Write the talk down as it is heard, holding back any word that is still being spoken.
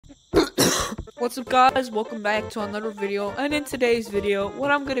What's up guys, welcome back to another video, and in today's video,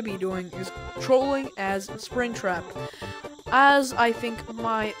 what I'm gonna be doing is trolling as Springtrap. As I think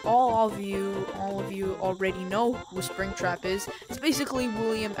all of you already know who Springtrap is. It's basically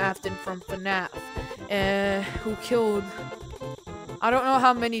William Afton from FNAF, who killed, I don't know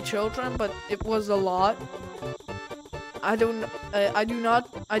how many children, but it was a lot. I do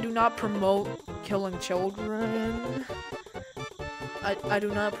not promote killing children. I do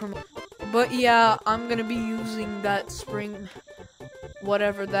not promote. But yeah, I'm gonna be using that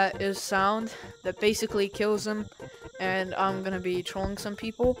whatever that is sound that basically kills them, and I'm gonna be trolling some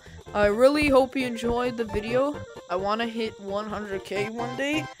people. I really hope you enjoyed the video. I wanna hit 100k one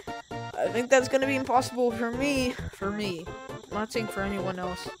day. I think that's gonna be impossible for me. I'm not saying for anyone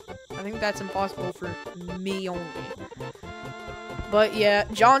else. I think that's impossible for me only. But yeah,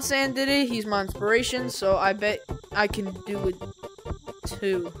 JonSan did it. He's my inspiration, so I bet I can do it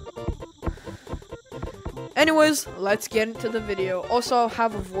too. Anyways, let's get into the video. Also, I'll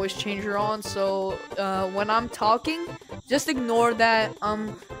have a voice changer on, so when I'm talking, just ignore that.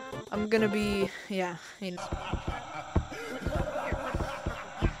 I'm gonna be, yeah, you know.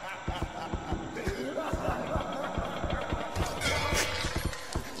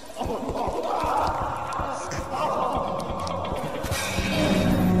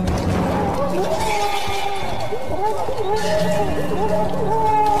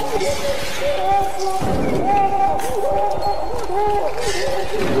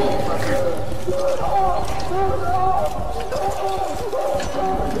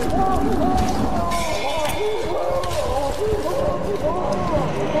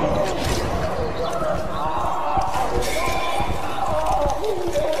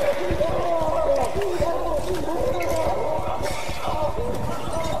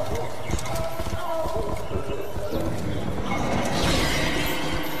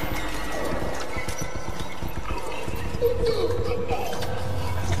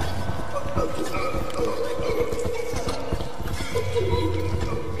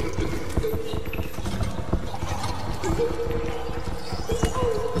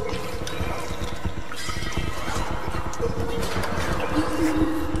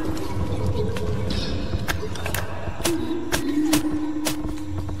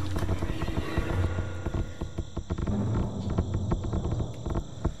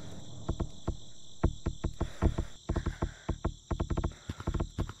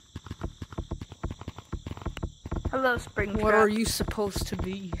 Hello, Springtrap. What are you supposed to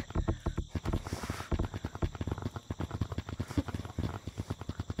be?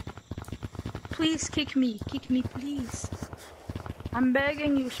 Please kick me, please. I'm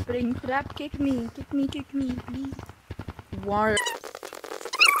begging you, Springtrap, kick me, please. Why?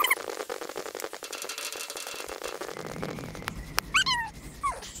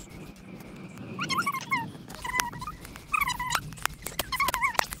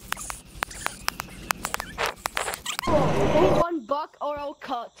 $1 or I'll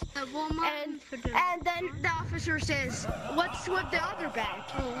cut. And then the officer says, "What's with the other bag?"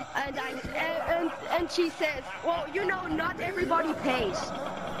 And she says, "Well, you know, not everybody pays."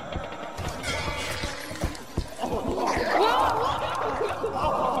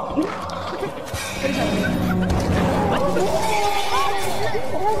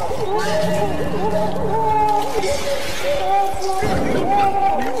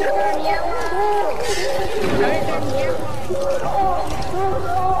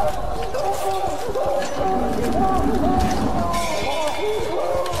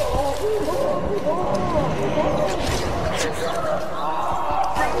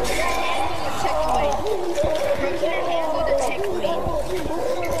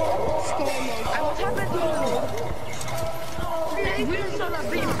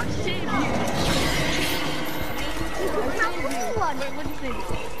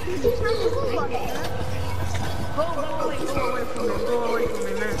 Go away from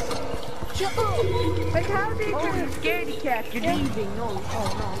me, man. Like, how did you scaredy cat? You're leaving. No.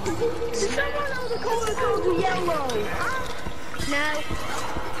 Someone on the color goes yellow. No.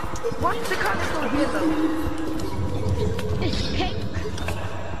 What's the color code yellow? It's pink.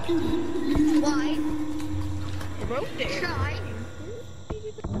 White. Wrote there. Try.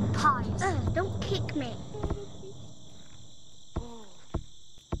 Pies. Don't kick me.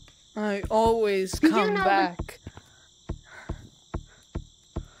 I always come back.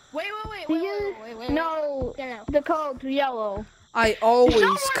 Wait. No, the code's yellow. I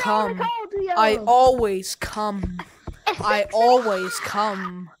always come. I always come. I always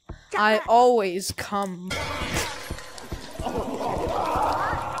come. I always come.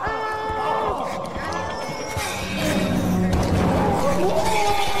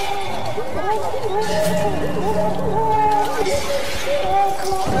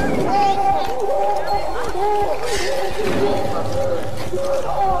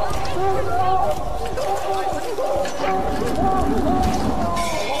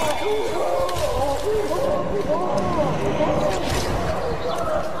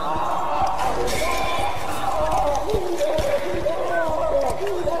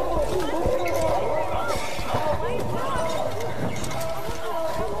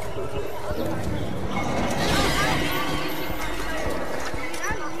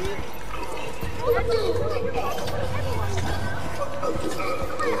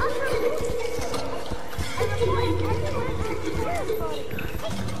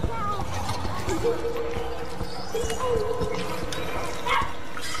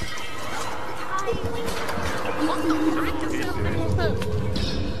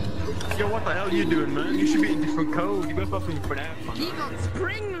 Yo, what the hell are you doing, man? You should be in different code. You both up in for that, man. He got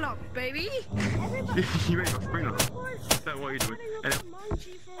spring lock, baby. You ain't got spring on. Is that what you're doing? And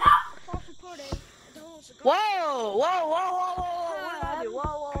Whoa, whoa, whoa, whoa, whoa, what did I do? Whoa,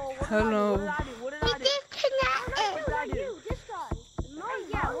 whoa, Hello. what did I do? What did I do? This guy.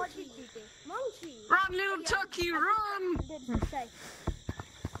 Yeah, what did you do? Monkey. Run, little turkey, run! I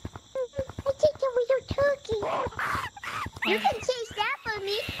think it was your turkey. You can chase after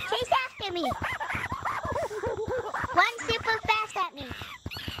me. Chase after me. Run super fast at me.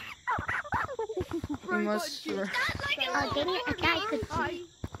 You must. Oh, dang it, a guy could see.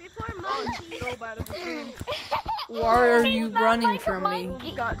 So bad at the game. Why are you running from me?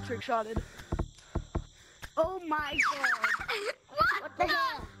 He got trick-shotted. Oh my god. What the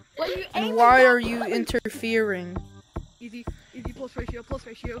hell? What are you And why are you interfering? Easy, easy, plus ratio, plus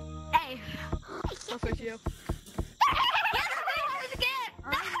ratio. Hey. Plus ratio.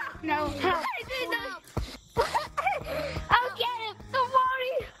 No, help. I'll get him. Don't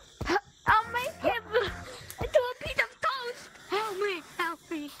worry. I'll make him into a piece of toast. Help me. Help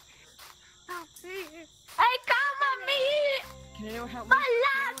me. Help me. Hey, come on me. Can anyone help me? My Can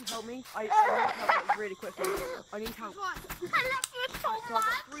left. anyone help me? I need help like, really quickly. I need help. I love you so So I've much.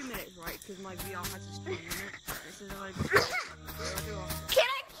 got 3 minutes, right? Because my VR has a stream in it. This is like... What do I do? Can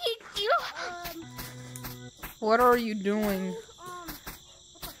I kick you? What are you doing?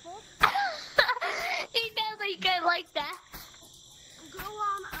 He does like that. Go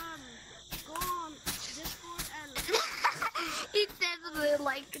on Discord and He definitely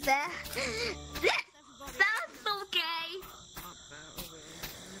like that. That's okay.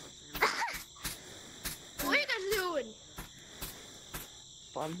 What are you guys doing?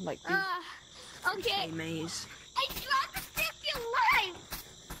 Fun, like Okay. maze. I tried to save your life.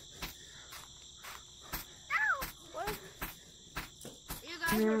 No. what? You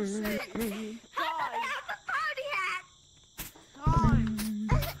guys are sick. I have a party hat.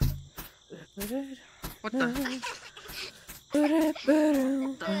 What the? Oh,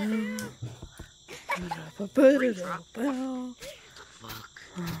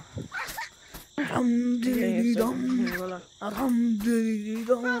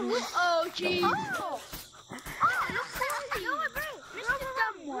 jeez. Oh, look crazy. No, bro. Mr.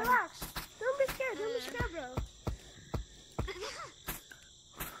 Dumb one. Relax. Don't be scared. Don't be scared, bro.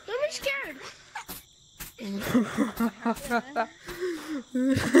 Don't be scared.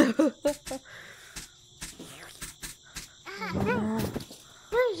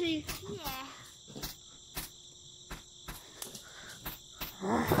 Where is he? Yeah. Yo,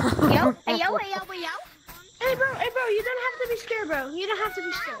 hey, yo, hey, yo, hey, yo. Hey, bro, you don't have to be scared, bro. You don't have to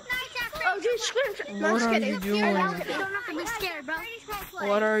be scared. Oh, dude, scream. No, I'm What just are kidding. you doing? You don't have to be scared, bro.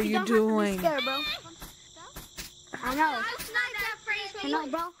 What are you doing? Scared, bro. I know. I know,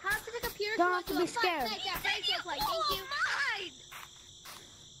 bro. Don't have to be scared.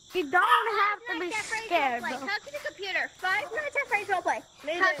 You don't have to be scared, bro. Come to the computer. 5 minutes at Frank's roleplay.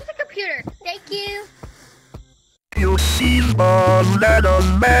 Come to the computer. Thank you. You see my little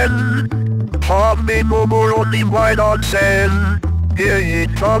man, have me no more only white on sand. Here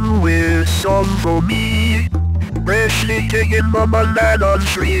it come with some for me, freshly taken from a ladder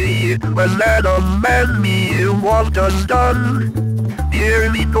tree. My little man me walked undone, hear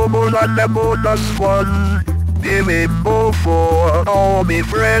me no more than the bonus one. Baby both for all me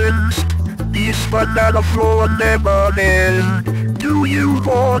friends, this banana flow never end. Do you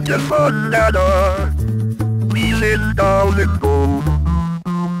want a banana? Wheeling down and go.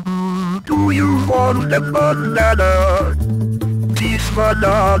 Do you want the banana? This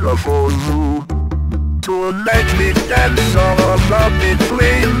banana for you. Tonight we dance around the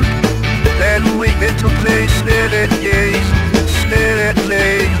flame, then we get to play snare games. Snare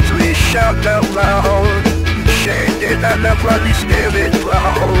games we shout out loud, shaded and the bloody spirit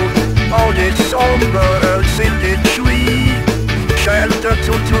cloud. All the songbirds in the tree chant to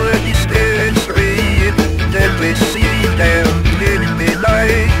the spirits free. Then we see them in the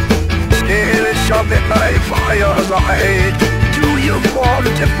light, still shopping by firelight. Do you want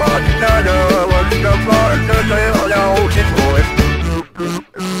a banana? Want the banana out in forth?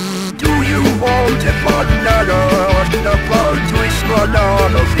 Do you want a banana? Want the banana twist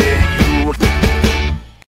banana thing?